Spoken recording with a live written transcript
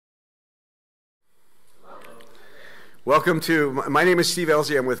Welcome to, my name is Steve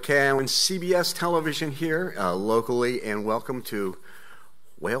Elsie. I'm with KION CBS Television here locally, and welcome to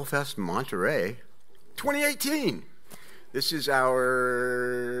WhaleFest Monterey 2018. This is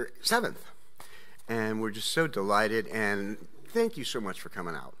our 7th, and we're just so delighted, and thank you so much for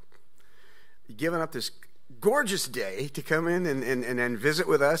coming out. Giving up this gorgeous day to come in and visit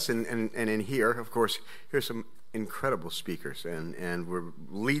with us and in here. Of course, here's some incredible speakers, and we're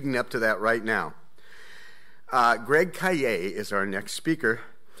leading up to that right now. Greg Cailliet is our next speaker.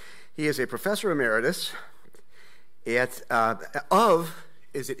 He is a professor emeritus at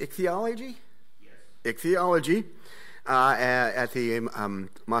is it Ichthyology? Yes. Ichthyology at the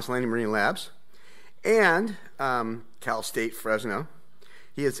Moss Landing Marine Labs and Cal State Fresno.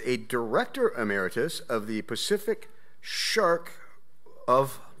 He is a director emeritus of the Pacific Shark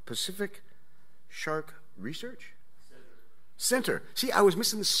Research Center. See, I was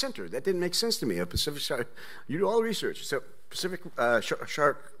missing the center. That didn't make sense to me. A Pacific Shark. You do all the research. So Pacific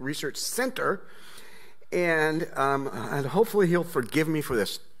Shark Research Center, and hopefully he'll forgive me for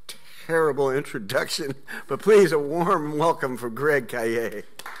this terrible introduction. But please, a warm welcome for Greg Cailliet.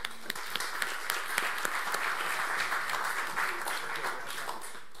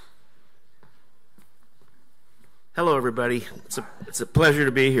 Hello, everybody. It's a pleasure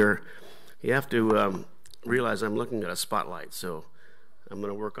to be here. You have to realize I'm looking at a spotlight, so I'm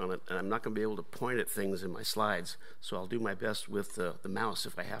going to work on it, and I'm not going to be able to point at things in my slides, so I'll do my best with the mouse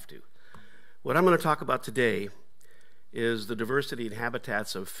if I have to. What I'm going to talk about today is the diversity and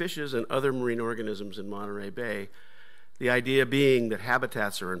habitats of fishes and other marine organisms in Monterey Bay, the idea being that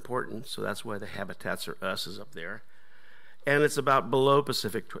habitats are important, so that's why the Habitats Are Us is up there, and it's about below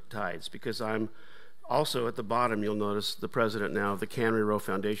Pacific tides, because I'm also at the bottom, you'll notice, the president now of the Cannery Row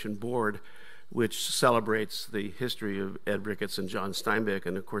Foundation Board, which celebrates the history of Ed Ricketts and John Steinbeck.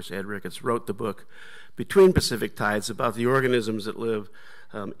 And of course, Ed Ricketts wrote the book Between Pacific Tides about the organisms that live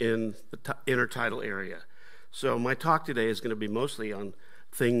in the intertidal area. So my talk today is going to be mostly on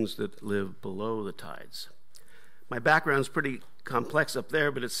things that live below the tides. My background's pretty complex up there,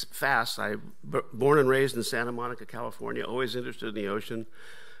 but it's fast. I'm born and raised in Santa Monica, California, always interested in the ocean,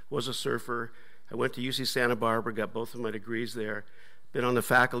 was a surfer. I went to UC Santa Barbara, got both of my degrees there. Been on the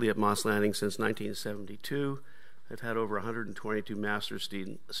faculty at Moss Landing since 1972. I've had over 122 master's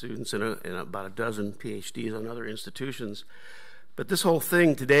students and about a dozen PhDs on other institutions. But this whole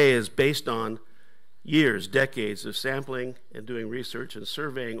thing today is based on years, decades of sampling and doing research and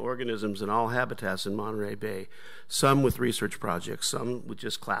surveying organisms in all habitats in Monterey Bay, some with research projects, some with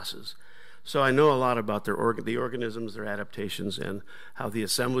just classes. So I know a lot about the organisms, their adaptations, and how the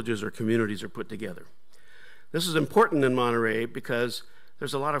assemblages or communities are put together. This is important in Monterey because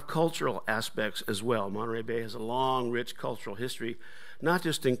there's a lot of cultural aspects as well. Monterey Bay has a long, rich cultural history, not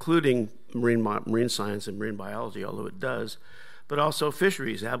just including marine science and marine biology, although it does, but also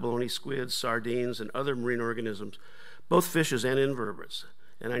fisheries, abalone squids, sardines, and other marine organisms, both fishes and invertebrates.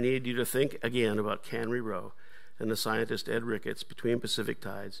 And I need you to think again about Cannery Row and the scientist Ed Ricketts, Between Pacific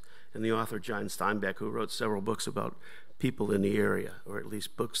Tides, and the author John Steinbeck, who wrote several books about people in the area, or at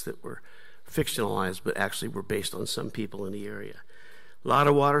least books that were fictionalized, but actually were based on some people in the area. A lot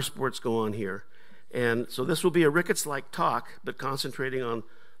of water sports go on here. And so this will be a Ricketts-like talk, but concentrating on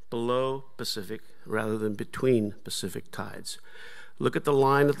below Pacific rather than between Pacific tides. Look at the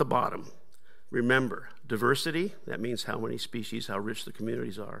line at the bottom. Remember, diversity, that means how many species, how rich the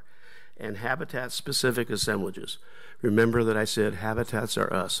communities are, and habitat-specific assemblages. Remember that I said habitats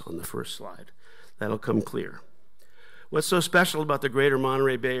are us on the first slide. That'll come clear. What's so special about the greater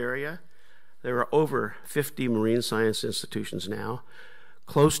Monterey Bay area? There are over 50 marine science institutions now,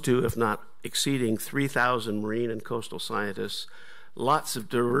 close to, if not exceeding, 3,000 marine and coastal scientists, lots of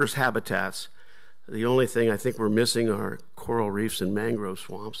diverse habitats. The only thing I think we're missing are coral reefs and mangrove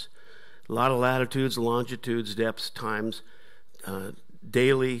swamps. A lot of latitudes, longitudes, depths, times,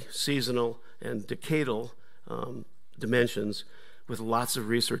 daily, seasonal, and decadal dimensions, with lots of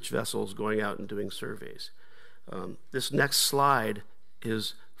research vessels going out and doing surveys. This next slide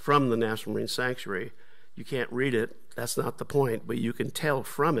is from the National Marine Sanctuary. You can't read it, that's not the point, but you can tell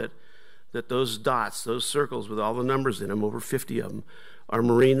from it that those dots, those circles with all the numbers in them, over 50 of them, are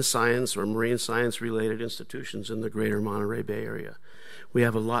marine science or marine science-related institutions in the greater Monterey Bay area. We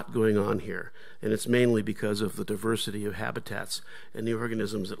have a lot going on here, and it's mainly because of the diversity of habitats and the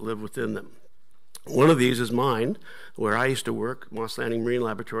organisms that live within them. One of these is mine, where I used to work, Moss Landing Marine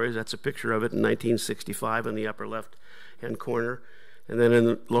Laboratories. That's a picture of it in 1965 in the upper left-hand corner, and then in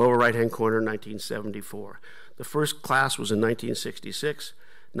the lower right-hand corner, 1974. The first class was in 1966.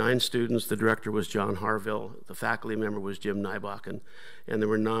 9 students. The director was John Harville. The faculty member was Jim Nybakken. And there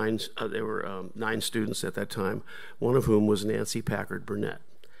were 9 students at that time, one of whom was Nancy Packard Burnett.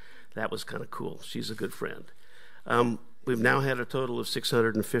 That was kind of cool. She's a good friend. We've now had a total of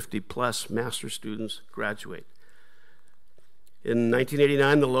 650 plus master students graduate. In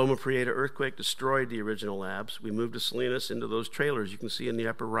 1989, the Loma Prieta earthquake destroyed the original labs. We moved to Salinas into those trailers you can see in the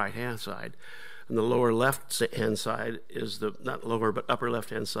upper right-hand side. And the lower left-hand side is the, not lower, but upper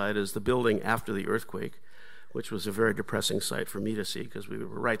left-hand side is the building after the earthquake, which was a very depressing sight for me to see because we were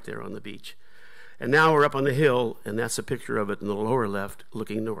right there on the beach. And now we're up on the hill, and that's a picture of it in the lower left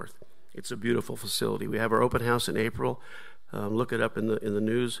looking north. It's a beautiful facility. We have our open house in April. Look it up in the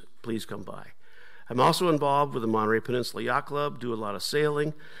news. Please come by. I'm also involved with the Monterey Peninsula Yacht Club, do a lot of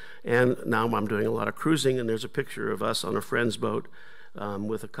sailing, and now I'm doing a lot of cruising, and there's a picture of us on a friend's boat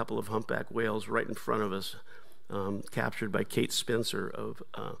with a couple of humpback whales right in front of us, captured by Kate Spencer of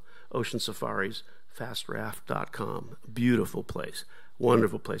Ocean Safaris, fastraft.com. Beautiful place,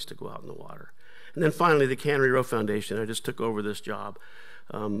 wonderful place to go out in the water. And then finally, the Cannery Row Foundation. I just took over this job.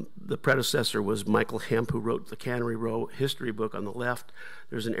 The predecessor was Michael Hemp, who wrote the Cannery Row history book on the left.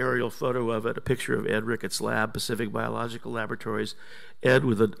 There's an aerial photo of it, a picture of Ed Ricketts' lab, Pacific Biological Laboratories, Ed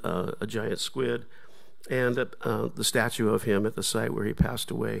with a giant squid, and the statue of him at the site where he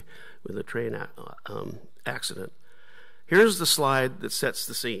passed away with a train accident. Here's the slide that sets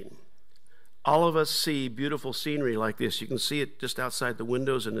the scene. All of us see beautiful scenery like this. You can see it just outside the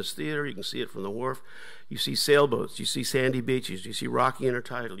windows in this theater. You can see it from the wharf. You see sailboats. You see sandy beaches. You see rocky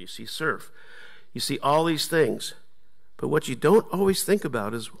intertidal. You see surf. You see all these things. But what you don't always think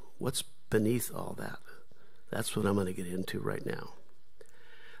about is what's beneath all that. That's what I'm going to get into right now.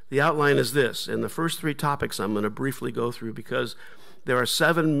 The outline is this, and the first 3 topics I'm going to briefly go through because there are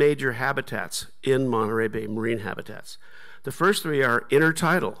 7 major habitats in Monterey Bay, marine habitats. The first 3 are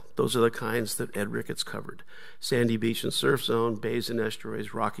intertidal. Those are the kinds that Ed Ricketts covered. Sandy beach and surf zone, bays and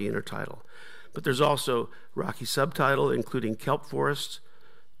estuaries, rocky intertidal. But there's also rocky subtidal, including kelp forests,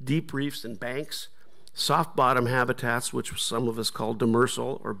 deep reefs and banks, soft bottom habitats, which some of us call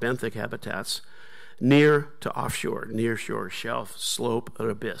demersal or benthic habitats, near to offshore, near shore, shelf, slope, and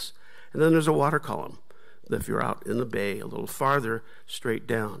abyss. And then there's a water column, if you're out in the bay a little farther, straight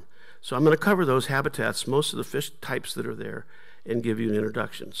down. So I'm going to cover those habitats, most of the fish types that are there, and give you an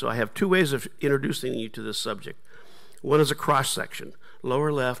introduction. So I have 2 ways of introducing you to this subject. One is a cross-section.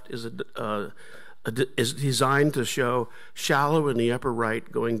 Lower left is designed to show shallow in the upper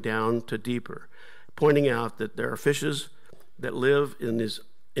right going down to deeper, pointing out that there are fishes that live in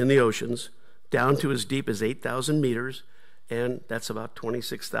the oceans down to as deep as 8,000 meters, and that's about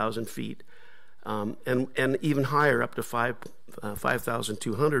 26,000 feet. And even higher, up to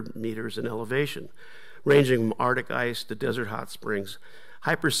 5,200 meters in elevation, ranging from Arctic ice to desert hot springs,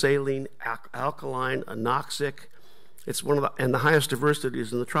 hypersaline, alkaline, anoxic. It's one of the highest diversity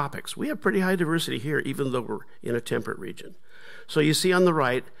is in the tropics. We have pretty high diversity here, even though we're in a temperate region. So you see on the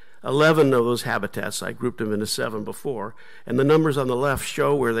right, 11 of those habitats. I grouped them into 7 before, and the numbers on the left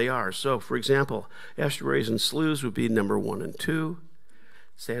show where they are. So, for example, estuaries and sloughs would be number 1 and 2.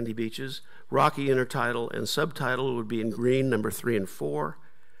 Sandy beaches. Rocky intertidal and subtidal would be in green, number 3 and 4.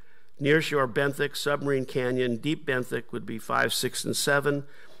 Nearshore benthic, submarine canyon, deep benthic would be 5, 6, and 7.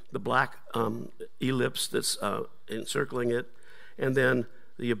 The black ellipse that's encircling it. And then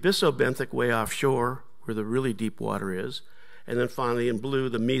the abysso-benthic way offshore, where the really deep water is. And then finally in blue,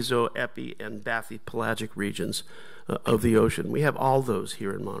 the meso, epi, and bathypelagic regions of the ocean. We have all those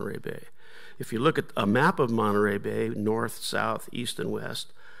here in Monterey Bay. If you look at a map of Monterey Bay, north, south, east, and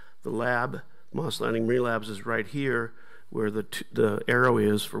west, the lab, Moss Landing Marine Labs, is right here where the arrow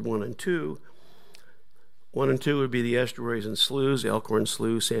is for 1 and 2. 1 and 2 would be the estuaries and sloughs, Elkhorn,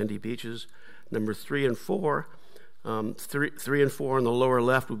 Slough, sandy beaches. Number 3 and 4, 3 and 4 on the lower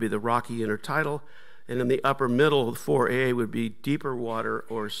left would be the rocky intertidal, and in the upper middle, 4A would be deeper water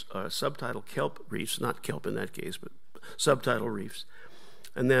or subtidal kelp reefs, not kelp in that case, but subtidal reefs.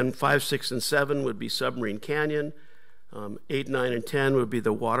 And then 5, 6, and 7 would be submarine canyon. 8, 9, and 10 would be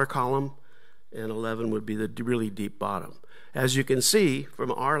the water column, and 11 would be the really deep bottom. As you can see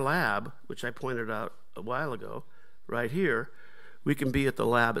from our lab, which I pointed out a while ago, right here, we can be at the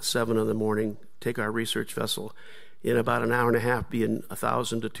lab at 7 in the morning, take our research vessel, in about an hour and a half be in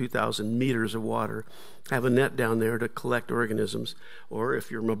 1,000 to 2,000 meters of water, have a net down there to collect organisms, or if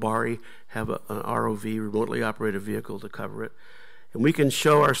you're Mabari, have an ROV, remotely operated vehicle, to cover it. And we can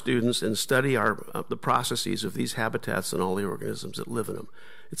show our students and study the processes of these habitats and all the organisms that live in them.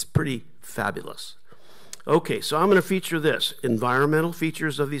 It's pretty fabulous. Okay, so I'm going to feature this, environmental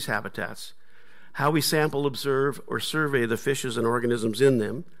features of these habitats. how we sample, observe, or survey the fishes and organisms in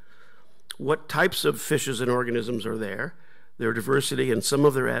them, what types of fishes and organisms are there, their diversity and some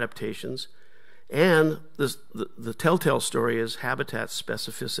of their adaptations, and the telltale story is habitat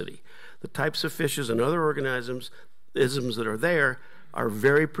specificity. The types of fishes and other organisms that are there are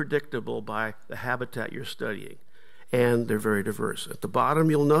very predictable by the habitat you're studying, and they're very diverse. At the bottom,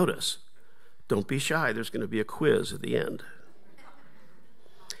 you'll notice, don't be shy, there's going to be a quiz at the end.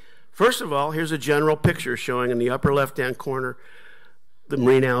 First of all, here's a general picture showing in the upper left-hand corner the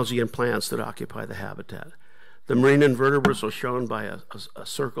marine algae and plants that occupy the habitat. The marine invertebrates are shown by a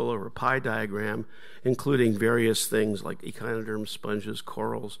circle or a pie diagram, including various things like echinoderms, sponges,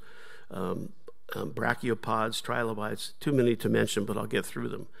 corals, brachiopods, trilobites. Too many to mention, but I'll get through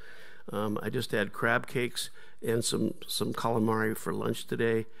them. I just had crab cakes and some calamari for lunch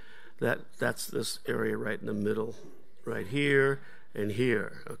today. That's this area right in the middle, right here and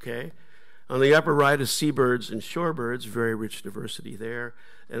here, okay? On the upper right is seabirds and shorebirds, very rich diversity there.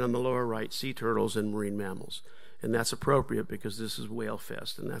 And on the lower right, sea turtles and marine mammals. And that's appropriate because this is Whale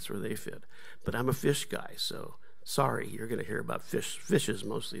Fest, and that's where they fit. But I'm a fish guy, so sorry, you're going to hear about fishes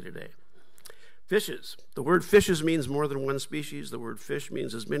mostly today. Fishes. The word fishes means more than one species. The word fish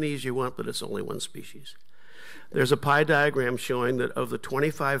means as many as you want, but it's only one species. There's a pie diagram showing that of the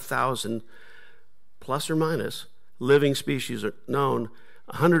 25,000 plus or minus living species are known,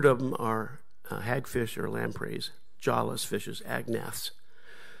 100 of them are hagfish or lampreys, jawless fishes, agnaths.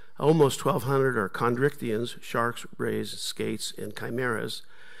 Almost 1,200 are chondrichthyans, sharks, rays, skates, and chimeras.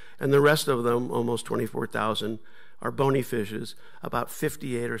 And the rest of them, almost 24,000, are bony fishes. About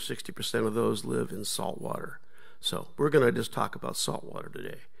 58 or 60% of those live in salt water. So we're going to just talk about salt water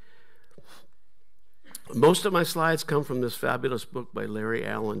today. Most of my slides come from this fabulous book by Larry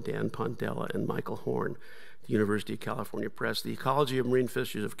Allen, Dan Pondella, and Michael Horn, the University of California Press, The Ecology of Marine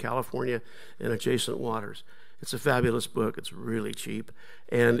Fishes of California and Adjacent Waters. It's a fabulous book. It's really cheap.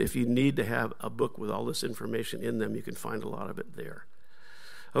 And if you need to have a book with all this information in them, you can find a lot of it there.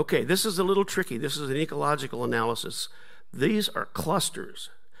 Okay, this is a little tricky. This is an ecological analysis. These are clusters.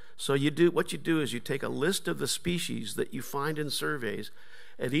 So what you do is you take a list of the species that you find in surveys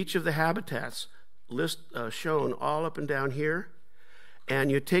at each of the habitats shown all up and down here,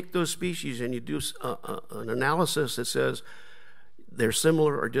 and you take those species and you do an analysis that says they're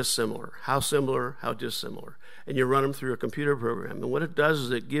similar or dissimilar, how similar, how dissimilar, and you run them through a computer program. And what it does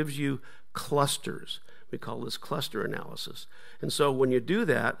is it gives you clusters. We call this cluster analysis. And so when you do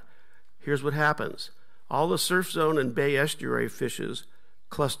that, here's what happens. All the surf zone and bay estuary fishes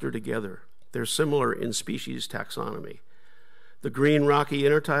cluster together. They're similar in species taxonomy. The green rocky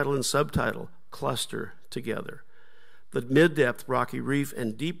intertidal and subtidal cluster together. The mid-depth rocky reef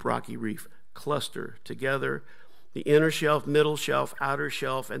and deep rocky reef cluster together. The inner shelf, middle shelf, outer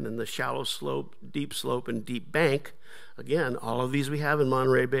shelf, and then the shallow slope, and deep bank, again, all of these we have in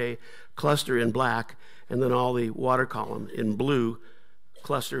Monterey Bay, cluster in black, and then all the water column in blue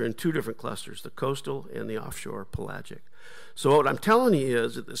cluster in two different clusters, the coastal and the offshore pelagic. So what I'm telling you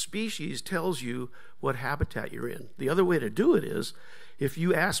is that the species tells you what habitat you're in. The other way to do it is, if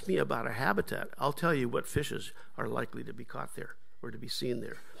you ask me about a habitat, I'll tell you what fishes are likely to be caught there or to be seen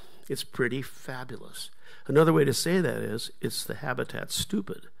there. It's pretty fabulous. Another way to say that is, it's the habitat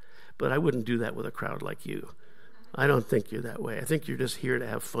stupid. But I wouldn't do that with a crowd like you. I don't think you're that way. I think you're just here to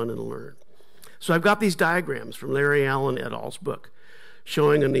have fun and learn. So I've got these diagrams from Larry Allen et al.'s book,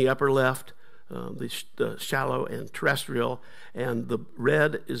 showing in the upper left the shallow and terrestrial, and the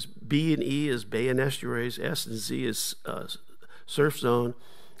red is B and E is bay and estuaries, S and Z is surf zone,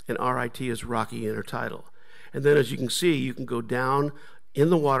 and RIT is rocky intertidal. And then as you can see, you can go down in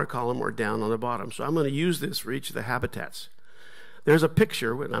the water column or down on the bottom. So I'm going to use this for each of the habitats. There's a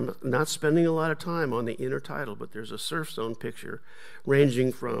picture, and I'm not spending a lot of time on the intertidal, but there's a surf zone picture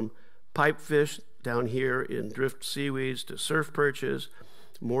ranging from pipefish down here in drift seaweeds to surf perches,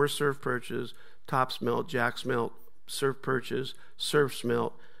 more surf perches, top smelt, jack smelt, surf perches, surf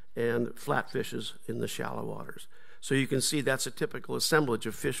smelt, and flatfishes in the shallow waters. So you can see that's a typical assemblage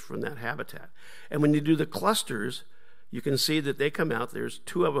of fish from that habitat. And when you do the clusters, you can see that they come out. There's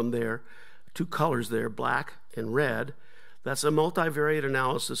two of them there, two colors there, black and red. That's a multivariate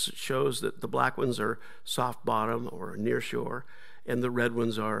analysis that shows that the black ones are soft bottom or near shore, and the red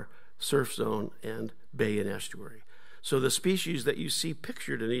ones are surf zone and bay and estuary. So the species that you see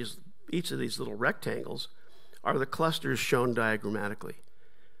pictured in each of these little rectangles are the clusters shown diagrammatically.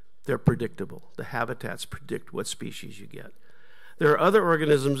 They're predictable. The habitats predict what species you get. There are other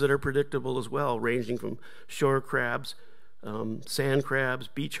organisms that are predictable as well, ranging from shore crabs, sand crabs,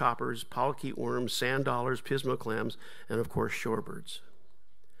 beach hoppers, polychaete worms, sand dollars, pismo clams, and of course shorebirds.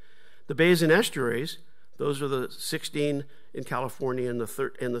 The bays and estuaries, those are the 16 in California and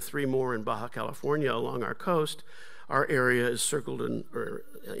the 3 more in Baja California along our coast. Our area is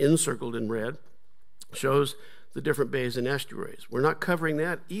encircled in red, shows the different bays and estuaries. We're not covering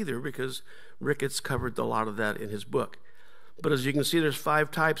that either because Ricketts covered a lot of that in his book. But as you can see, there's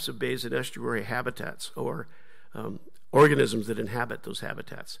 5 types of bays and estuary habitats, or organisms that inhabit those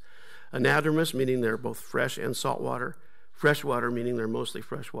habitats. Anadromous, meaning they're both fresh and saltwater. Freshwater, meaning they're mostly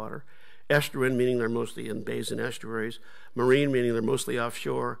freshwater. Estuarine, meaning they're mostly in bays and estuaries. Marine, meaning they're mostly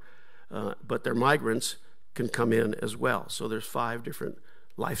offshore, but their migrants can come in as well. So there's 5 different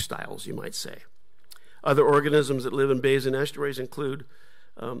lifestyles, you might say. Other organisms that live in bays and estuaries include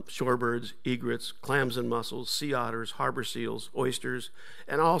shorebirds, egrets, clams and mussels, sea otters, harbor seals, oysters,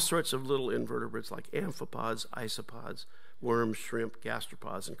 and all sorts of little invertebrates like amphipods, isopods, worms, shrimp,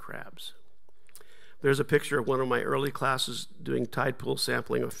 gastropods, and crabs. There's a picture of one of my early classes doing tide pool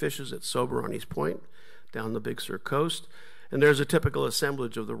sampling of fishes at Soberoney's Point down the Big Sur coast. And there's a typical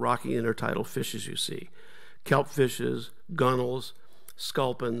assemblage of the rocky intertidal fishes you see. Kelp fishes, gunnels,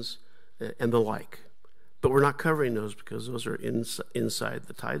 sculpins, and the like. But we're not covering those because those are inside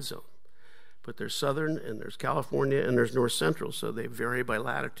the tide zone. But there's southern, and there's California, and there's north central, so they vary by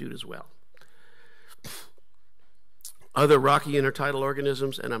latitude as well. Other rocky intertidal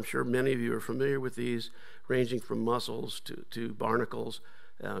organisms, and I'm sure many of you are familiar with these, ranging from mussels to barnacles,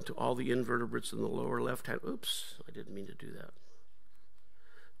 to all the invertebrates in the lower left-hand, oops, I didn't mean to do that.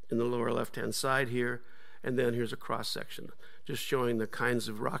 In the lower left-hand side here, and then here's a cross-section, just showing the kinds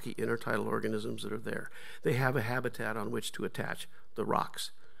of rocky intertidal organisms that are there. They have a habitat on which to attach the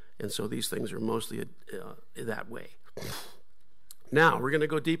rocks, and so these things are mostly that way. Now, we're going to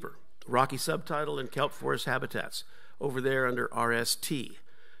go deeper. Rocky subtidal and kelp forest habitats, over there under RST,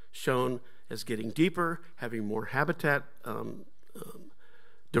 shown as getting deeper, having more habitat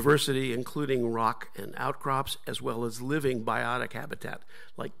diversity, including rock and outcrops, as well as living biotic habitat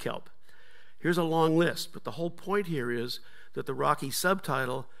like kelp. Here's a long list, but the whole point here is that the rocky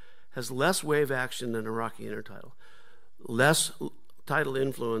subtidal has less wave action than a rocky intertidal, less tidal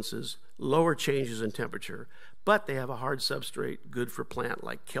influences, lower changes in temperature, but they have a hard substrate good for plant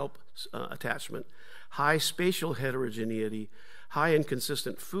like kelp attachment, high spatial heterogeneity, high and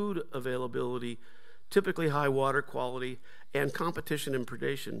consistent food availability, typically high water quality, and competition and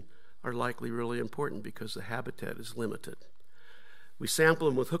predation are likely really important because the habitat is limited. We sample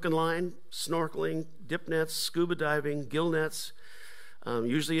them with hook and line, snorkeling, dip nets, scuba diving, gill nets,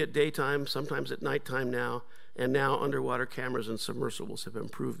 usually at daytime, sometimes at nighttime now, and now underwater cameras and submersibles have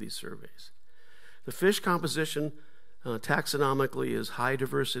improved these surveys. The fish composition taxonomically is high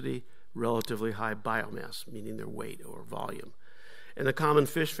diversity, relatively high biomass, meaning their weight or volume. And the common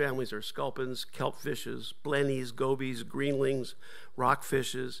fish families are sculpins, kelp fishes, blennies, gobies, greenlings,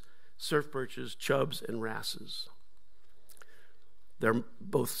 rockfishes, surf perches, chubs, and wrasses. They're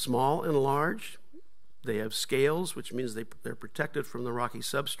both small and large. They have scales, which means they're protected from the rocky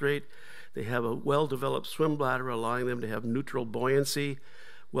substrate. They have a well-developed swim bladder, allowing them to have neutral buoyancy,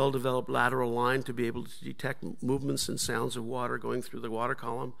 well-developed lateral line to be able to detect movements and sounds of water going through the water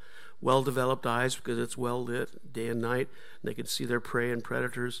column, well-developed eyes because it's well-lit day and night, and they can see their prey and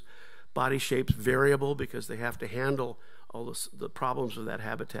predators. Body shapes variable because they have to handle all the problems of that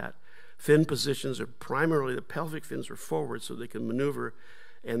habitat. Fin positions are primarily, the pelvic fins are forward so they can maneuver,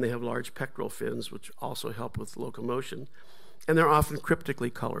 and they have large pectoral fins, which also help with locomotion, and they're often cryptically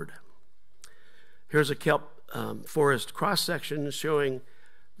colored. Here's a kelp forest cross-section showing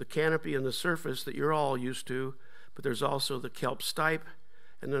the canopy and the surface that you're all used to, but there's also the kelp stipe,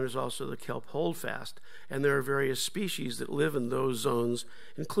 and then there's also the kelp holdfast, and there are various species that live in those zones,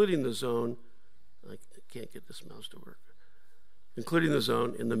 including the zone, I can't get this mouse to work, including the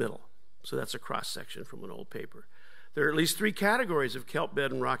zone in the middle. So that's a cross-section from an old paper. There are at least 3 categories of kelp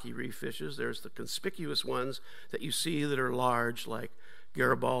bed and rocky reef fishes. There's the conspicuous ones that you see that are large, like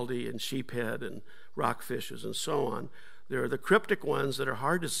Garibaldi and sheephead and rockfishes and so on. There are the cryptic ones that are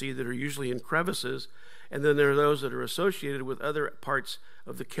hard to see that are usually in crevices, and then there are those that are associated with other parts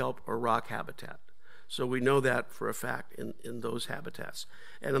of the kelp or rock habitat. So we know that for a fact in those habitats.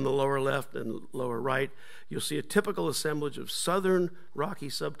 And in the lower left and lower right, you'll see a typical assemblage of southern rocky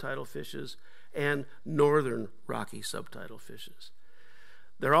subtidal fishes and northern rocky subtidal fishes.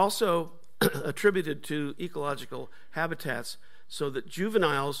 They're also attributed to ecological habitats so that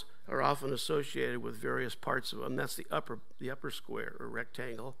juveniles are often associated with various parts of them. That's the upper square or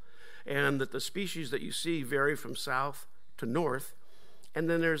rectangle. And that the species that you see vary from south to north. And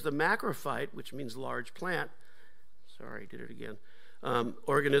then there's the macrophyte, which means large plant. Sorry, did it again.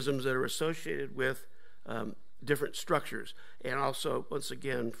 Organisms that are associated with different structures, and also, once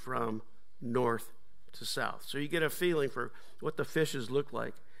again, from north to south. So you get a feeling for what the fishes look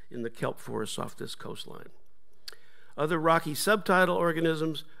like in the kelp forests off this coastline. Other rocky subtidal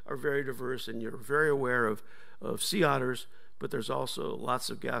organisms are very diverse, and you're very aware of sea otters, but there's also lots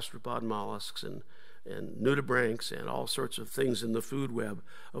of gastropod mollusks and nudibranchs and all sorts of things in the food web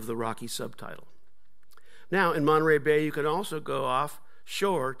of the rocky subtidal. Now, in Monterey Bay, you can also go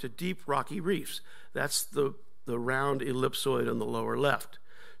offshore to deep rocky reefs. That's the round ellipsoid on the lower left,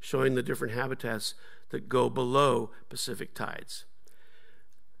 showing the different habitats that go below Pacific tides.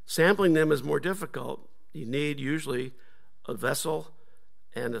 Sampling them is more difficult. You need usually a vessel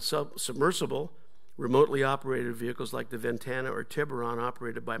and a submersible, remotely operated vehicles like the Ventana or Tiburon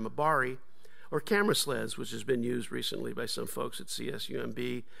operated by Mabari, or camera sleds, which has been used recently by some folks at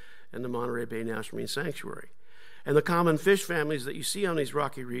CSUMB and the Monterey Bay National Marine Sanctuary. And the common fish families that you see on these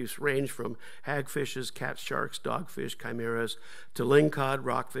rocky reefs range from hagfishes, cat sharks, dogfish, chimeras, to lingcod,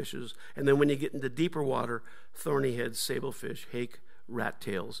 rockfishes, and then when you get into deeper water, thorny heads, sablefish, hake, rat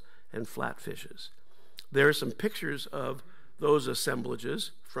tails, and flatfishes. There are some pictures of those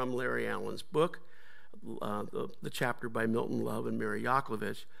assemblages from Larry Allen's book, the chapter by Milton Love and Mary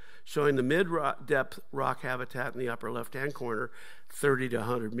Yakovlevich, showing the mid-depth rock habitat in the upper left-hand corner, 30 to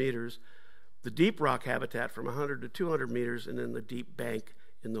 100 meters, the deep rock habitat from 100 to 200 meters, and then the deep bank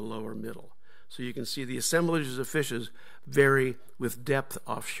in the lower middle. So you can see the assemblages of fishes vary with depth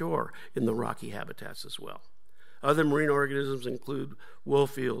offshore in the rocky habitats as well. Other marine organisms include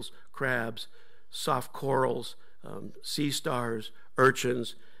wolf eels, crabs, soft corals, sea stars,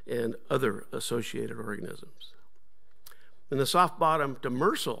 urchins, and other associated organisms. In the soft bottom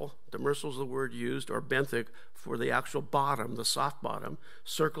demersal is the word used, or benthic, for the actual bottom, the soft bottom,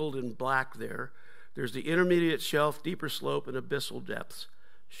 circled in black there. There's the intermediate shelf, deeper slope, and abyssal depths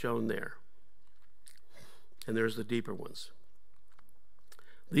shown there. And there's the deeper ones.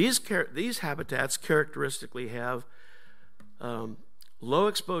 These habitats characteristically have low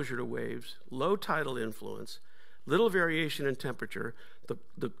exposure to waves, low tidal influence, little variation in temperature.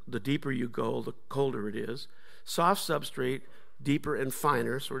 The deeper you go, the colder it is. Soft substrate, deeper and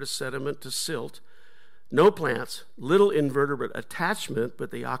finer, sort of sediment to silt. No plants, little invertebrate attachment,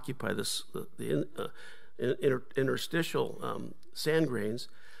 but they occupy the interstitial sand grains.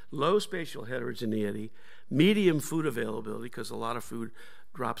 Low spatial heterogeneity, medium food availability, because a lot of food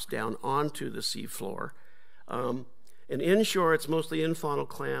drops down onto the sea floor. And inshore, it's mostly infaunal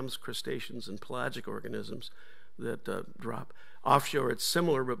clams, crustaceans, and pelagic organisms that drop. Offshore, it's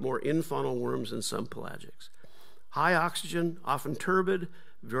similar, but more infaunal worms and some pelagics. High oxygen, often turbid,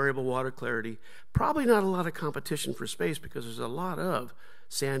 variable water clarity. Probably not a lot of competition for space because there's a lot of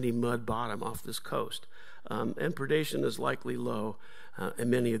sandy mud bottom off this coast. And predation is likely low,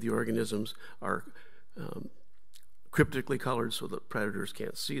 and many of the organisms are cryptically colored so that predators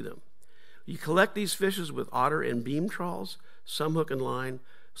can't see them. You collect these fishes with otter and beam trawls, some hook and line,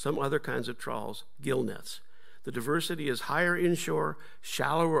 some other kinds of trawls, gill nets. The diversity is higher inshore,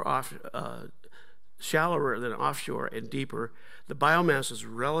 shallower than offshore, and deeper. The biomass is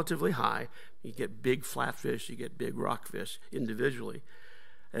relatively high. You get big flatfish, you get big rockfish individually.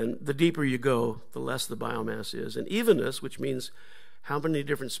 And the deeper you go, the less the biomass is. And evenness, which means how many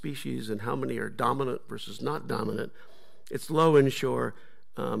different species and how many are dominant versus not dominant, it's low inshore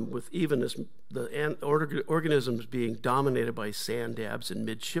with evenness, the organisms being dominated by sand dabs and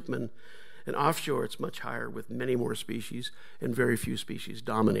midshipmen. And offshore, it's much higher with many more species and very few species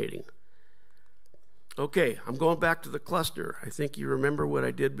dominating. Okay, I'm going back to the cluster. I think you remember what I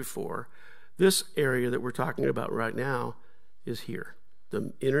did before. This area that we're talking about right now is here.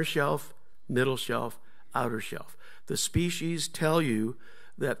 The inner shelf, middle shelf, outer shelf. The species tell you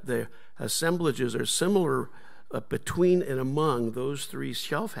that the assemblages are similar between and among those three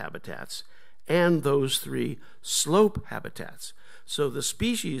shelf habitats and those three slope habitats. So the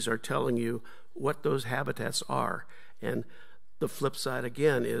species are telling you what those habitats are. And the flip side,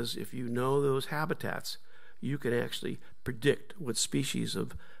 again, is if you know those habitats, you can actually predict what species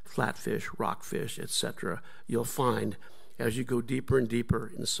of flatfish, rockfish, etc. you'll find as you go deeper and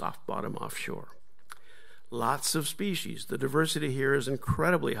deeper in soft bottom offshore. Lots of species. The diversity here is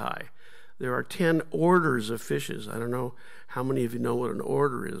incredibly high. There are 10 orders of fishes. I don't know how many of you know what an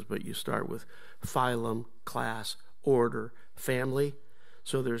order is, but you start with phylum, class, order, family.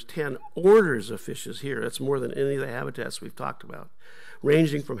 So there's 10 orders of fishes here. That's more than any of the habitats we've talked about,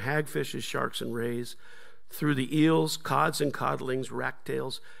 ranging from hagfishes, sharks, and rays, through the eels, cods and codlings,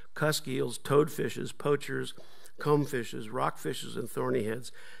 racktails, cusk eels, toadfishes, poachers, combfishes, rockfishes and thorny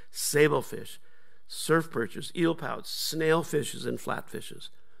heads, sablefish, surf perches, eel pouts, snailfishes, and flatfishes.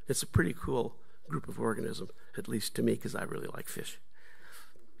 It's a pretty cool group of organisms, at least to me, because I really like fish.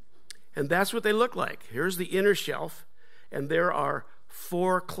 And that's what they look like. Here's the inner shelf, and there are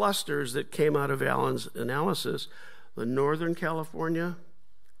 4 clusters that came out of Alan's analysis. The Northern California,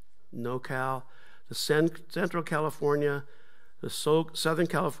 NorCal, the Central California, the Southern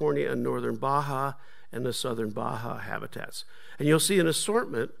California and Northern Baja, and the Southern Baja habitats. And you'll see an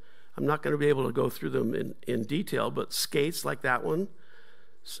assortment. I'm not going to be able to go through them in detail, but skates like that one,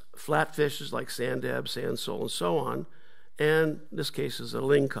 flatfishes like sand dab, sand sole, and so on, and in this case is a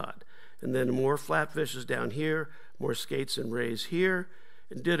lingcod. And then more flatfishes down here, more skates and rays here,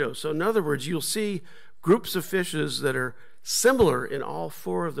 and ditto. So in other words, you'll see groups of fishes that are similar in all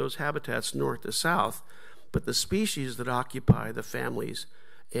 4 of those habitats, north to south, but the species that occupy the families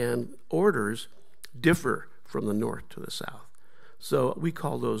and orders differ from the north to the south. So we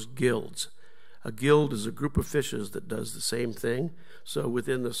call those guilds. A guild is a group of fishes that does the same thing. So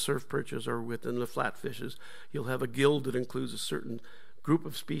within the surf perches or within the flatfishes, you'll have a guild that includes a certain group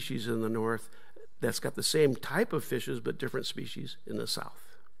of species in the north that's got the same type of fishes but different species in the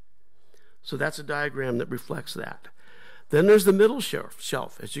south. So that's a diagram that reflects that. Then there's the middle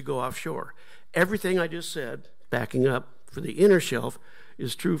shelf as you go offshore. Everything I just said, backing up for the inner shelf,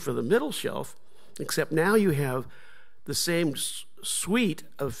 is true for the middle shelf, except now you have the same suite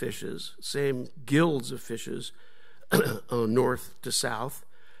of fishes, same guilds of fishes, north to south,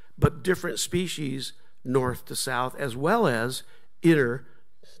 but different species north to south, as well as inner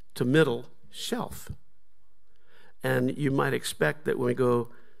to middle shelf. And you might expect that when we go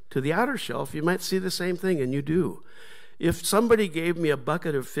to the outer shelf, you might see the same thing, and you do. If somebody gave me a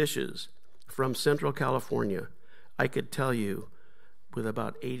bucket of fishes from Central California, I could tell you with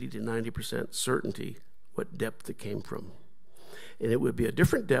about 80 to 90% certainty what depth it came from. And it would be a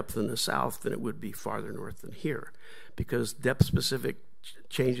different depth in the south than it would be farther north than here, because depth-specific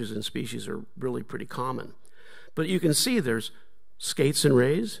changes in species are really pretty common. But you can see there's skates and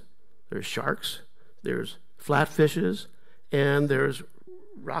rays, there's sharks, there's flatfishes, and there's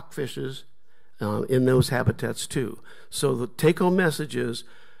rockfishes in those habitats too. So the take-home message is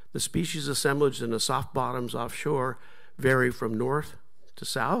the species assemblage in the soft bottoms offshore vary from north to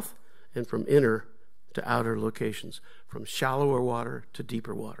south and from inner to outer locations, from shallower water to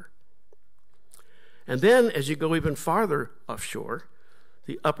deeper water. And then as you go even farther offshore,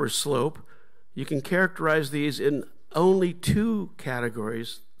 the upper slope, you can characterize these in only 2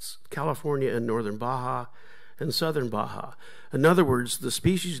 categories, California and Northern Baja and Southern Baja. In other words, the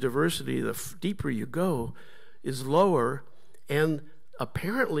species diversity, the deeper you go, is lower, and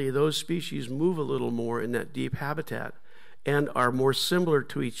apparently those species move a little more in that deep habitat and are more similar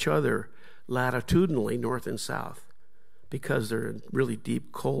to each other latitudinally, north and south, because they're in really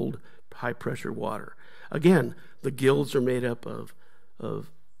deep, cold, high-pressure water. Again, the guilds are made up of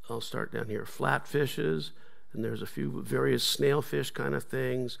I'll start down here, flatfishes, and there's a few various snailfish kind of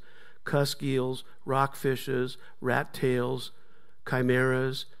things, cusk eels, rockfishes, rat tails,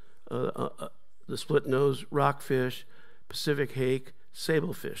 chimeras, the split-nose rockfish, Pacific hake,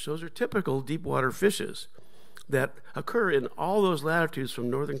 sablefish. Those are typical deep water fishes that occur in all those latitudes from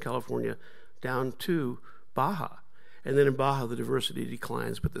Northern California down to Baja. And then in Baja, the diversity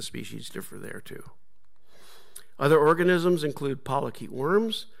declines, but the species differ there too. Other organisms include polychaete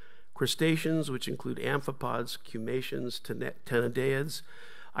worms, crustaceans, which include amphipods, cumatians, ctenidaids,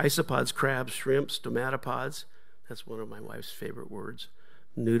 isopods, crabs, shrimps, stomatopods. That's one of my wife's favorite words.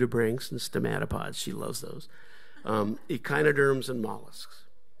 Nudibranchs and stomatopods. She loves those. Echinoderms and mollusks.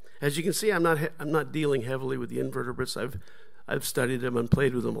 As you can see, I'm not dealing heavily with the invertebrates. I've studied them and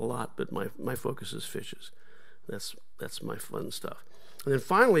played with them a lot, but my focus is fishes. That's my fun stuff. And then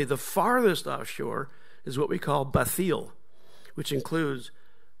finally, the farthest offshore is what we call bathyal, which includes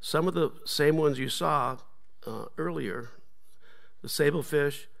some of the same ones you saw earlier, the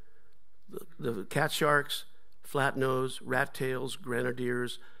sablefish, the cat sharks, flatnose, rat tails,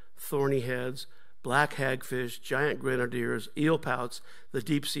 grenadiers, thorny heads, black hagfish, giant grenadiers, eel pouts, the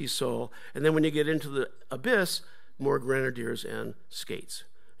deep sea sole, and then when you get into the abyss, more grenadiers and skates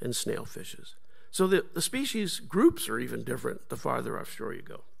and snailfishes. So the species groups are even different the farther offshore you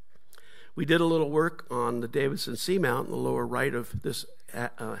go. We did a little work on the Davidson Seamount in the lower right of this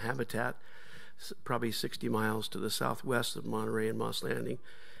habitat, probably 60 miles to the southwest of Monterey and Moss Landing,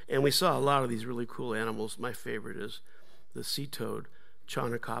 and we saw a lot of these really cool animals. My favorite is the sea toad,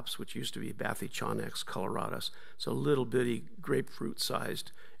 Chonocops, which used to be Bathychonex coloratus. It's a little bitty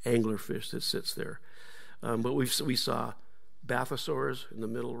grapefruit-sized anglerfish that sits there. But we saw bathysaurs in the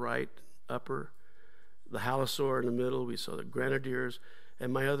middle right, upper, the halosaur in the middle. We saw the grenadiers,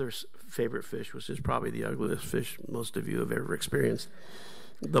 and my other favorite fish, which is probably the ugliest fish most of you have ever experienced,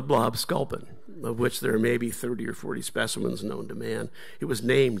 the blob sculpin, of which there are maybe 30 or 40 specimens known to man. It was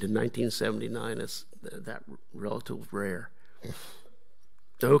named in 1979 as that relative rare.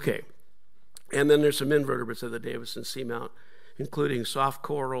 Okay. And then there's some invertebrates of the Davison Seamount, including soft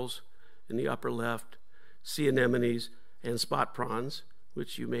corals in the upper left, sea anemones, and spot prawns,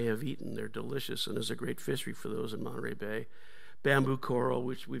 which you may have eaten. They're delicious, and there's a great fishery for those in Monterey Bay. Bamboo coral,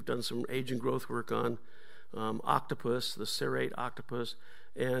 which we've done some age and growth work on. Octopus, the serrate octopus,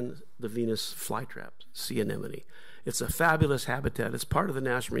 and the Venus flytrap, sea anemone. It's a fabulous habitat. It's part of the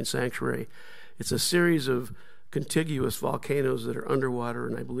National Marine Sanctuary. It's a series of contiguous volcanoes that are underwater,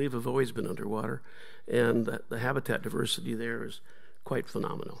 and I believe have always been underwater, and the habitat diversity there is quite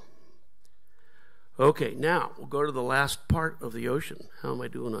phenomenal. Okay, now we'll go to the last part of the ocean. How am I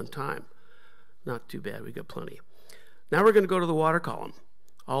doing on time? Not too bad, we got plenty. Now we're going to go to the water column,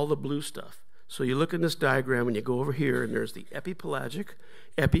 all the blue stuff. So you look in this diagram and you go over here, and there's the epipelagic.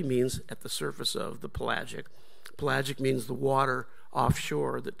 Epi means at the surface of, the pelagic. Pelagic means the water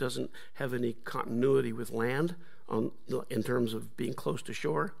offshore that doesn't have any continuity with land in terms of being close to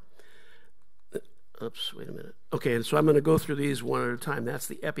shore. Oops, wait a minute. Okay, and so I'm going to go through these one at a time. That's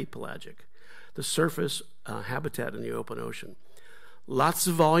the epipelagic, the surface habitat in the open ocean. Lots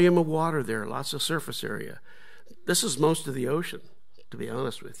of volume of water there, lots of surface area. This is most of the ocean, to be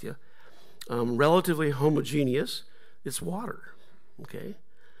honest with you. Relatively homogeneous, it's water, okay?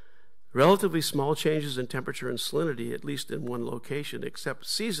 Relatively small changes in temperature and salinity, at least in one location, except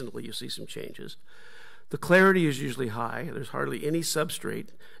seasonally you see some changes. The clarity is usually high. There's hardly any substrate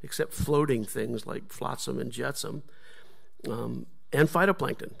except floating things like flotsam and jetsam, and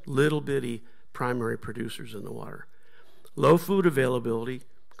phytoplankton, little bitty primary producers in the water. Low food availability,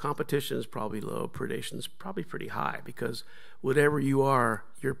 competition is probably low, predation is probably pretty high, because whatever you are,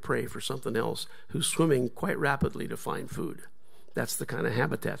 you're prey for something else who's swimming quite rapidly to find food. That's the kind of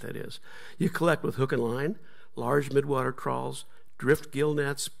habitat that is. You collect with hook and line, large midwater trawls, drift gill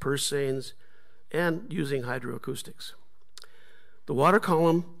nets, purse seines, and using hydroacoustics. The water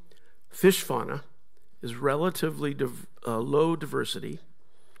column fish fauna is relatively low diversity,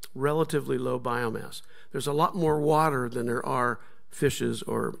 relatively low biomass. There's a lot more water than there are fishes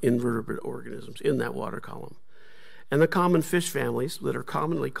or invertebrate organisms in that water column. And the common fish families that are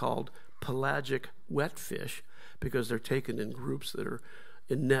commonly called pelagic wet fish, because they're taken in groups that are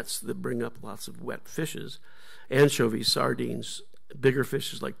in nets that bring up lots of wet fishes, anchovies, sardines, bigger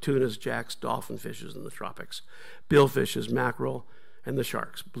fishes like tunas, jacks, dolphin fishes in the tropics, billfishes, mackerel, and the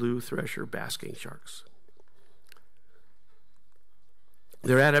sharks, blue thresher basking sharks.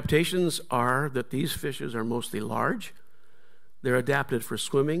 Their adaptations are that these fishes are mostly large. They're adapted for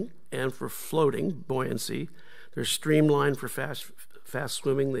swimming and for floating, buoyancy. They're streamlined for fast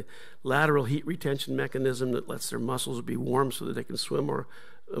swimming. The lateral heat retention mechanism that lets their muscles be warm so that they can swim more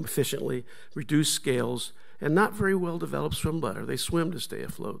efficiently, reduce scales, and not very well developed swim bladder. They swim to stay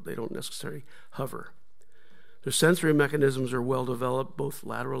afloat. They don't necessarily hover. Their sensory mechanisms are well developed, both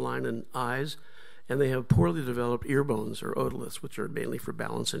lateral line and eyes, and they have poorly developed ear bones or otoliths, which are mainly for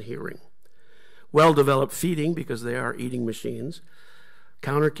balance and hearing. Well-developed feeding, because they are eating machines.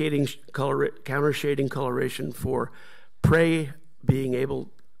 Counter-shading coloration for prey being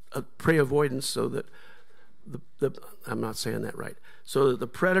able, prey avoidance, so that I'm not saying that right, so that the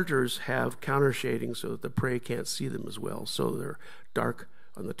predators have counter-shading so that the prey can't see them as well, so they're dark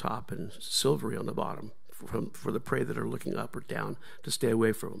on the top and silvery on the bottom for the prey that are looking up or down to stay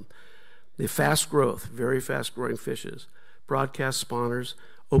away from them. The fast growth, very fast-growing fishes, broadcast spawners,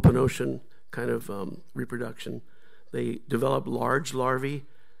 open ocean kind of reproduction. They develop large larvae,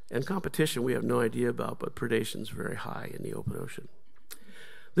 and competition we have no idea about, but predation is very high in the open ocean.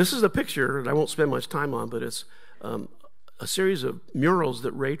 This is a picture that I won't spend much time on, but it's a series of murals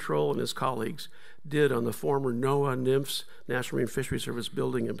that Ray Troll and his colleagues did on the former NOAA NIMFS National Marine Fisheries Service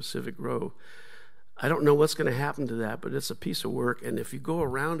building in Pacific Grove. I don't know what's going to happen to that, but it's a piece of work, and if you go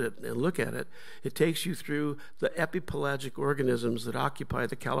around it and look at it, it takes you through the epipelagic organisms that occupy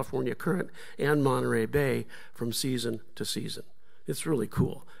the California current and Monterey Bay from season to season. It's really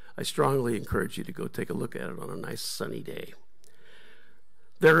cool. I strongly encourage you to go take a look at it on a nice sunny day.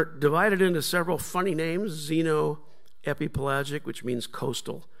 They're divided into several funny names: xeno-epipelagic, which means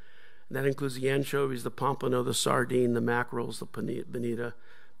coastal. And that includes the anchovies, the pompano, the sardine, the mackerels, the bonita,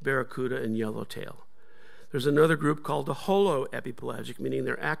 barracuda, and yellowtail. There's another group called the holo-epipelagic, meaning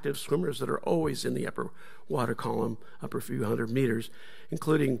they're active swimmers that are always in the upper water column, upper few hundred meters,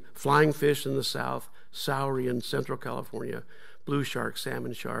 including flying fish in the south, saury in central California, blue shark,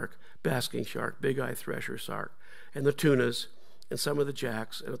 salmon shark, basking shark, big-eye thresher shark, and the tunas, and some of the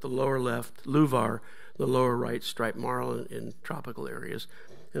jacks, and at the lower left, luvar, the lower right, striped marlin in tropical areas,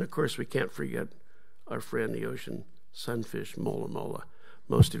 And, of course, we can't forget our friend, the ocean sunfish, mola mola.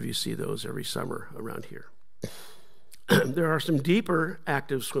 Most of you see those every summer around here. There are some deeper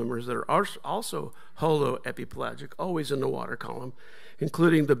active swimmers that are also holoepipelagic, always in the water column,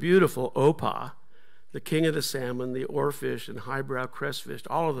 including the beautiful opa, the king of the salmon, the oarfish, and highbrow crestfish.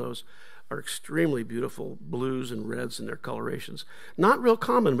 All of those are extremely beautiful blues and reds in their colorations. Not real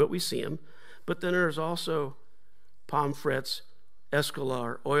common, but we see them. But then there's also pomfrets,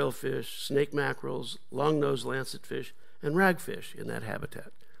 escalar, oilfish, snake mackerels, long-nosed lancetfish, and ragfish in that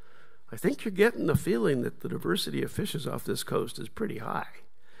habitat. I think you're getting the feeling that the diversity of fishes off this coast is pretty high.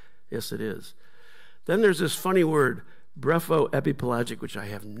 Yes, it is. Then there's this funny word, brephoepipelagic, which I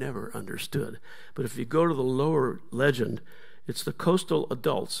have never understood. But if you go to the lower legend, it's the coastal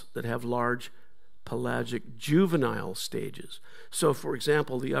adults that have large pelagic juvenile stages. So, for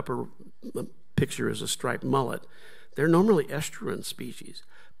example, the upper picture is a striped mullet. They're normally estuarine species,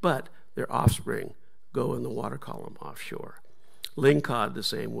 but their offspring go in the water column offshore. Lingcod the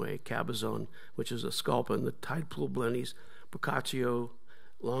same way, cabezon, which is a sculpin, the tide pool blennies, boccaccio,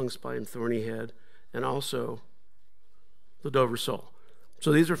 long spine thorny head, and also the Dover sole.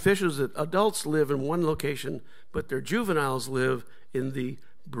 So these are fishes that adults live in one location, but their juveniles live in the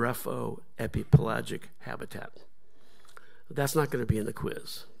brephoepipelagic habitat. That's not going to be in the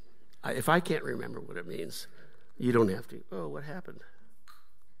quiz. If I can't remember what it means, you don't have to. Oh, what happened?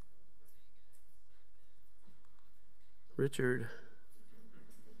 Richard.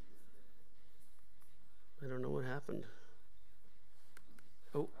 I don't know what happened.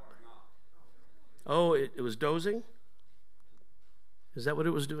 Oh, it was dozing? Is that what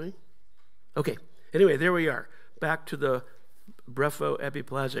it was doing? Okay. Anyway, there we are. Back to the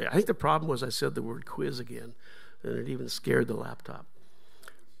brephoepipelagic. I think the problem was I said the word quiz again, and it even scared the laptop.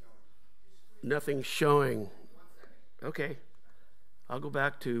 Nothing showing. Okay. I'll go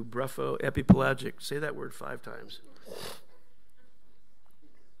back to brephoepipelagic. Say that word 5 times.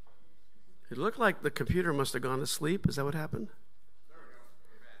 It looked like the computer must have gone to sleep. Is that what happened?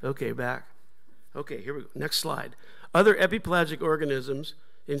 Okay, back. Okay, here we go. Next slide. Other epipelagic organisms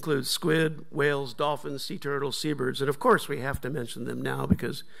include squid, whales, dolphins, sea turtles, seabirds, and of course we have to mention them now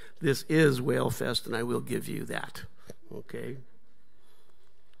because this is Whale Fest and I will give you that. Okay.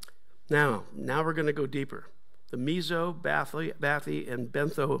 Now we're going to go deeper. The meso, bathy, and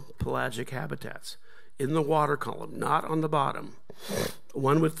benthopelagic habitats in the water column, not on the bottom.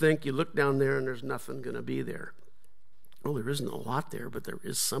 One would think you look down there and there's nothing going to be there. Well, there isn't a lot there, but there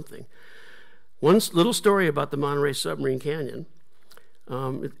is something. One little story about the Monterey Submarine Canyon.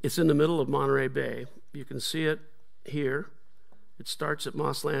 It's in the middle of Monterey Bay. You can see it here. It starts at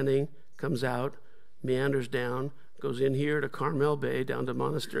Moss Landing, comes out, meanders down, goes in here to Carmel Bay, down to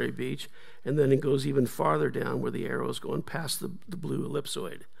Monastery Beach, and then it goes even farther down where the arrow is going past the blue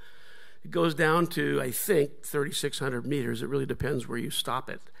ellipsoid. It goes down to, I think, 3,600 meters. It really depends where you stop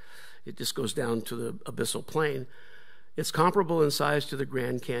it. It just goes down to the abyssal plain. It's comparable in size to the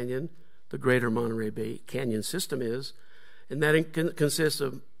Grand Canyon, the greater Monterey Bay Canyon system is, and that consists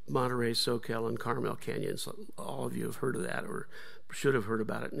of Monterey, Soquel, and Carmel Canyons. All of you have heard of that or should have heard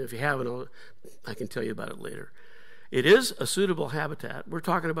about it, and if you haven't, I can tell you about it later. It is a suitable habitat. We're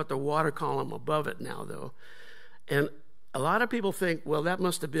talking about the water column above it now, though, and a lot of people think, well, that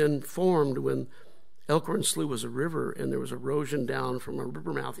must have been formed when Elkhorn Slough was a river and there was erosion down from a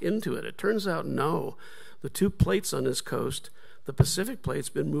river mouth into it. It turns out, no. The 2 plates on this coast, the Pacific plate's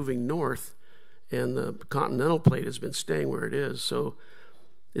been moving north and the continental plate has been staying where it is. So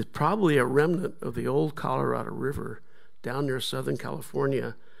it's probably a remnant of the old Colorado River down near Southern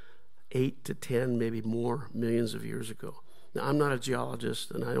California 8 to 10, maybe more, millions of years ago. Now, I'm not a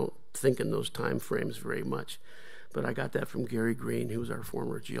geologist and I don't think in those time frames very much. But I got that from Gary Green, who was our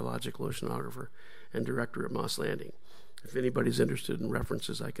former geological oceanographer and director at Moss Landing. If anybody's interested in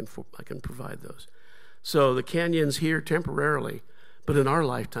references, I can provide those. So the canyon's here temporarily, but in our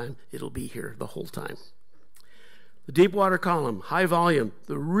lifetime, it'll be here the whole time. The deep water column, high volume,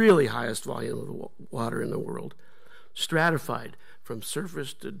 the really highest volume of the water in the world, stratified from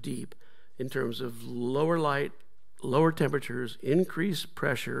surface to deep in terms of lower light, lower temperatures, increased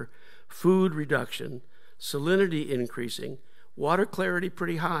pressure, food reduction, salinity increasing, water clarity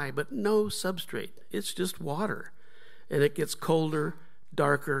pretty high, but no substrate. It's just water. And it gets colder,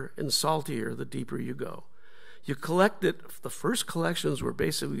 darker, and saltier the deeper you go. You collect it, the first collections were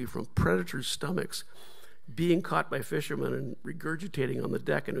basically from predators' stomachs being caught by fishermen and regurgitating on the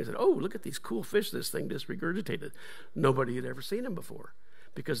deck. And we said, oh, look at these cool fish this thing just regurgitated. Nobody had ever seen them before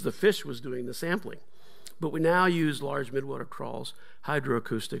because the fish was doing the sampling. But we now use large midwater trawls,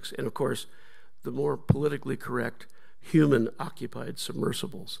 hydroacoustics, and of course, the more politically correct human-occupied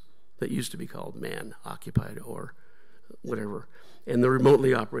submersibles that used to be called man-occupied or whatever, and the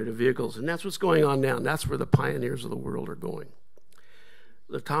remotely operated vehicles. And that's what's going on now, and that's where the pioneers of the world are going.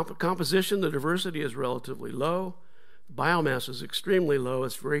 The composition, the diversity is relatively low. Biomass is extremely low.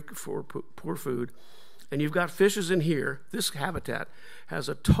 It's very poor food. And you've got fishes in here. This habitat has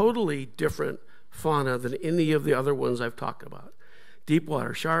a totally different fauna than any of the other ones I've talked about. Deep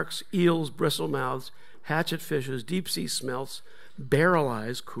water sharks, eels, bristle mouths, hatchet fishes, deep sea smelts, barrel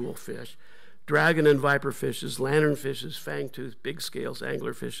eyes, cool fish, dragon and viper fishes, lantern fishes, fangtooth, big scales,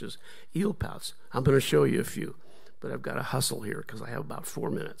 angler fishes, eel pouts. I'm going to show you a few, but I've got to hustle here because I have about 4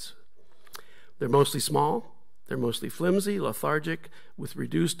 minutes. They're mostly small. They're mostly flimsy, lethargic, with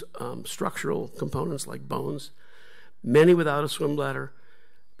reduced structural components like bones, many without a swim bladder.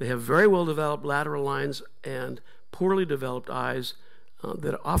 They have very well-developed lateral lines and poorly developed eyes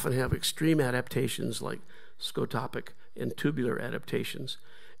that often have extreme adaptations like scotopic and tubular adaptations,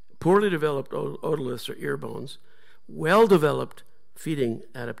 poorly developed otoliths or ear bones, well-developed feeding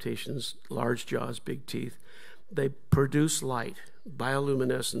adaptations, large jaws, big teeth. They produce light.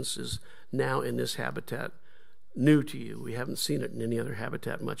 Bioluminescence is now in this habitat new to you. We haven't seen it in any other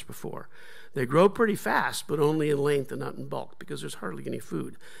habitat much before. They grow pretty fast, but only in length and not in bulk because there's hardly any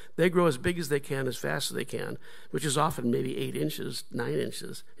food. They grow as big as they can, as fast as they can, which is often maybe 8 inches, 9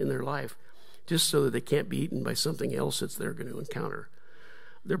 inches in their life, just so that they can't be eaten by something else that they're going to encounter.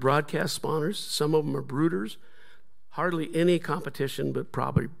 They're broadcast spawners. Some of them are brooders. Hardly any competition, but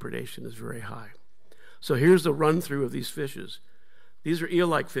probably predation is very high. So here's the run-through of these fishes. These are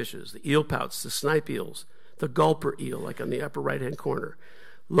eel-like fishes, the eel pouts, the snipe eels, the gulper eel, like on the upper right-hand corner.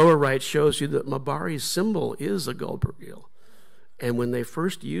 Lower right shows you that Mabari's symbol is a gulper eel. And when they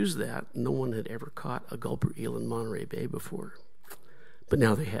first used that, no one had ever caught a gulper eel in Monterey Bay before. But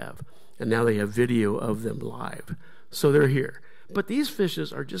now they have. And now they have video of them live. So they're here. But these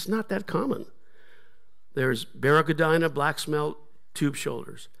fishes are just not that common. There's barracuda, black smelt, tube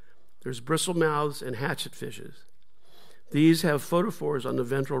shoulders. There's bristle mouths and hatchet fishes. These have photophores on the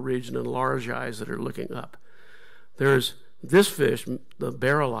ventral region and large eyes that are looking up. There's this fish, the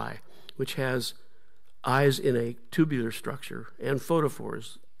barrel eye, which has eyes in a tubular structure and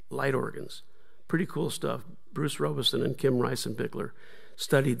photophores, light organs. Pretty cool stuff. Bruce Robeson and Kim Rice and Bickler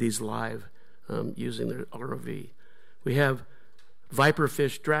studied these live using their ROV. We have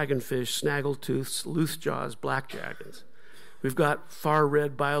viperfish, dragonfish, snaggletooths, luthjaws, black dragons. We've got far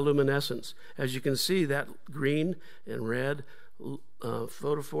red bioluminescence. As you can see, that green and red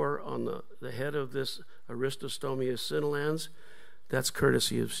photophore on the head of this Aristostomia sinolans, that's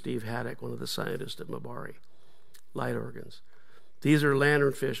courtesy of Steve Haddock, one of the scientists at Mabari. Light organs. These are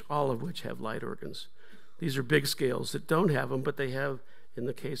lanternfish, all of which have light organs. These are big scales that don't have them, but they have, in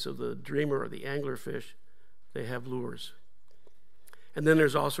the case of the dreamer or the anglerfish, they have lures. And then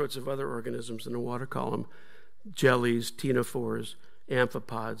there's all sorts of other organisms in the water column: jellies, ctenophores,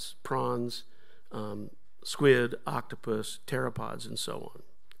 amphipods, prawns, squid, octopus, pteropods, and so on.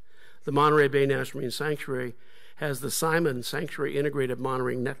 The Monterey Bay National Marine Sanctuary has the Simon Sanctuary Integrated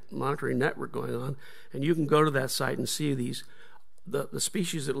Monitoring Network going on, and you can go to that site and see the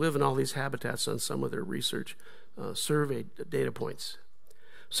species that live in all these habitats on some of their research survey data points.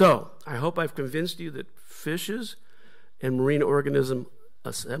 So I hope I've convinced you that fishes and marine organism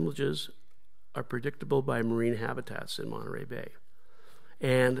assemblages are predictable by marine habitats in Monterey Bay,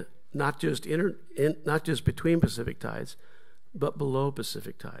 and not just between Pacific tides, but below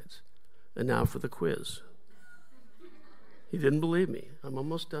Pacific tides. And now for the quiz. You didn't believe me. I'm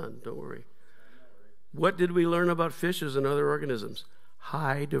almost done. Don't worry. What did we learn about fishes and other organisms?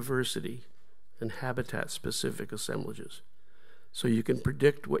 High diversity and habitat-specific assemblages. So you can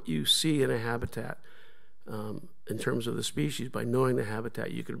predict what you see in a habitat in terms of the species. By knowing the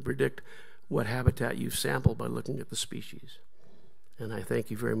habitat, you can predict what habitat you've sampled by looking at the species. And I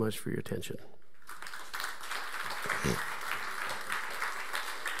thank you very much for your attention.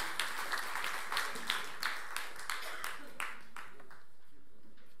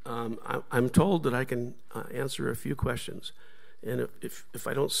 I'm told that I can answer a few questions. And if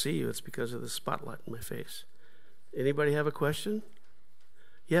I don't see you, it's because of the spotlight in my face. Anybody have a question?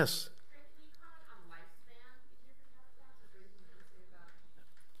 Yes? Can you comment on lifespan in different habitats? Is there anything you can say about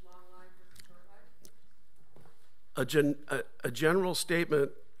long life versus short life? A general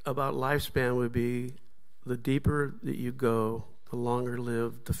statement about lifespan would be the deeper that you go, the longer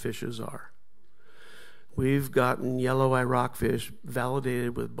lived the fishes are. We've gotten yellow eye rockfish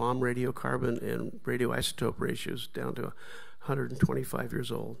validated with bomb radiocarbon and radioisotope ratios down to 125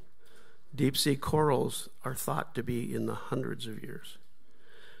 years old. Deep sea corals are thought to be in the hundreds of years.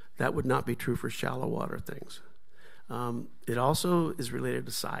 That would not be true for shallow water things. It also is related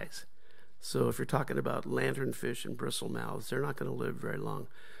to size. So if you're talking about lanternfish and bristlemouths, they're not going to live very long.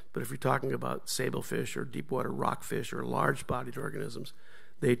 But if you're talking about sablefish or deep water rockfish or large-bodied organisms,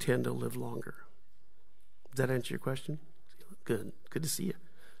 they tend to live longer. Does that answer your question? Good. Good to see you.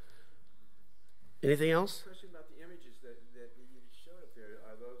 Anything else? Question about the images that you showed up there.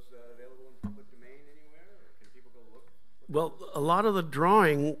 Are those available in public domain anywhere, or can people go look? Well, a lot of the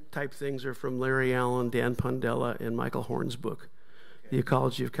drawing type things are from Larry Allen, Dan Pondella, and Michael Horn's book, The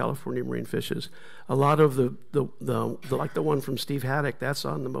Ecology of California Marine Fishes. A lot of the like the one from Steve Haddock, that's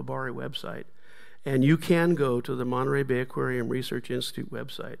on the Mabari website. And you can go to the Monterey Bay Aquarium Research Institute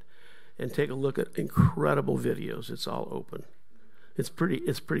website and take a look at incredible videos. It's all open. It's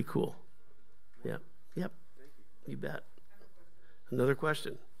pretty cool. Yep. You bet. Another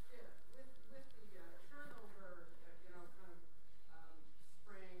question. Yeah, with the turnover, kind of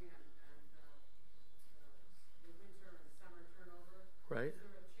spring and the winter and summer turnover, Right. is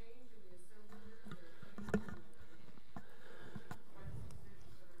there a change in the assemblages or a change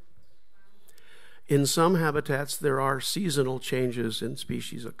in In some habitats, there are seasonal changes in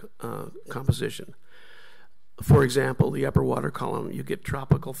species composition. For example, the upper water column, you get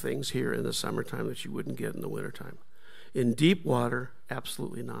tropical things here in the summertime that you wouldn't get in the wintertime. In deep water,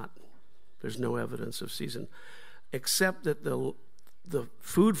 absolutely not. There's no evidence of season, except that the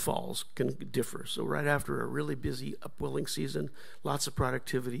food falls can differ. So right after a really busy upwelling season, lots of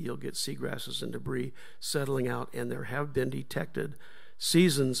productivity, you'll get seagrasses and debris settling out, and there have been detected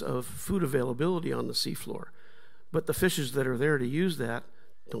seasons of food availability on the seafloor. But the fishes that are there to use that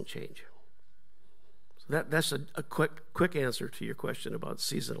don't change. So that's a quick answer to your question about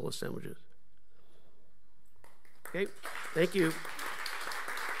seasonal assemblages. Okay, thank you.